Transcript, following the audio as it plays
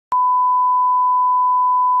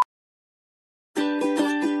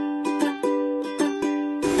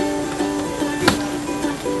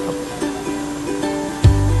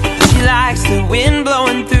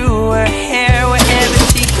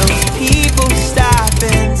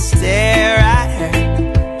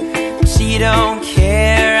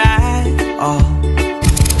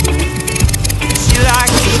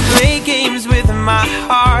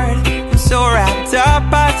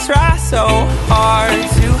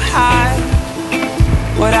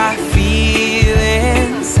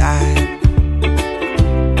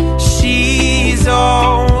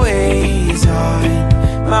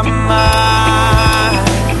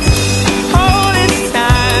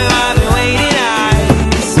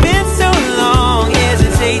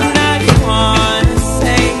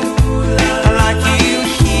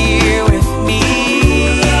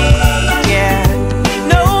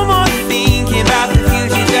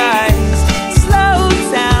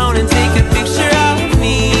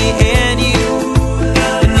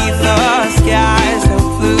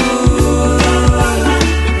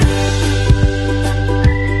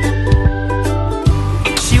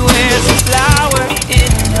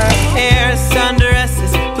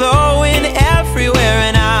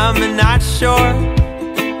sure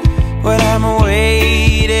what I'm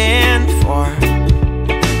waiting for.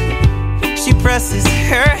 She presses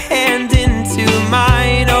her hand into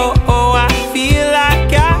mine. Oh, oh, I feel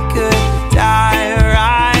like I could die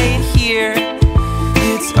right here.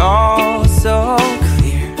 It's all so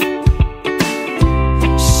clear.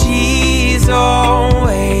 She's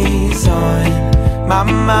always on my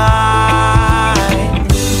mind.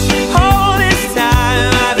 All this time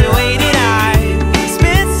I've been waiting, I've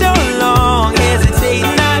spent so long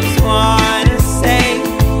hesitating. I just wanna say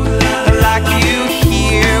I like you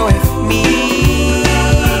here with me.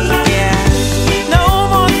 Yeah, no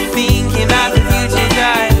more thinking about the future,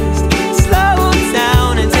 just slow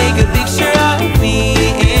down and take a picture of me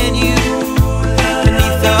and you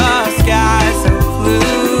beneath the sky so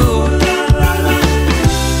blue.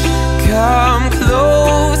 Come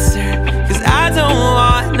closer, 'cause I don't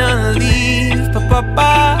wanna leave.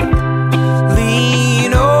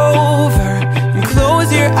 Lean over and close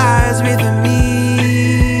your eyes with me.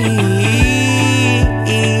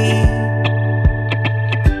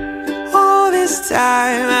 All this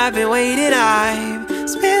time I've been waiting, I've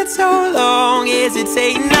spent so long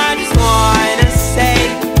hesitating. I just wanna say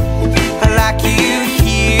I like you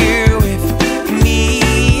here with me.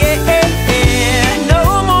 Yeah, no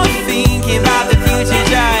more thinking about the future,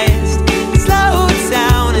 just slow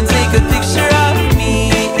down and take a picture of me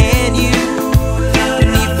and you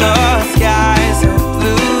beneath the sky so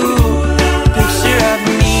blue. Picture of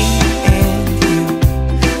me and you,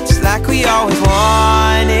 just like we always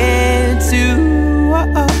wanted to.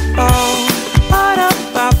 Oh, oh, oh.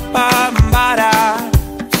 Ba-da-ba-ba, ba-da.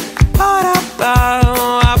 Ba-da-ba,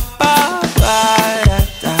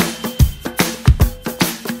 ba-ba-ba-da-da.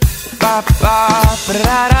 Ba-ba,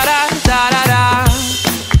 ba-da-da-da-da-da.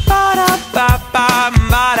 Ba-da-ba-ba,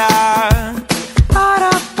 ba-da.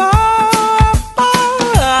 Ba-da-ba,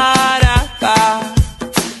 ba-da-ba.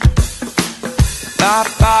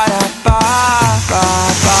 Ba-ba.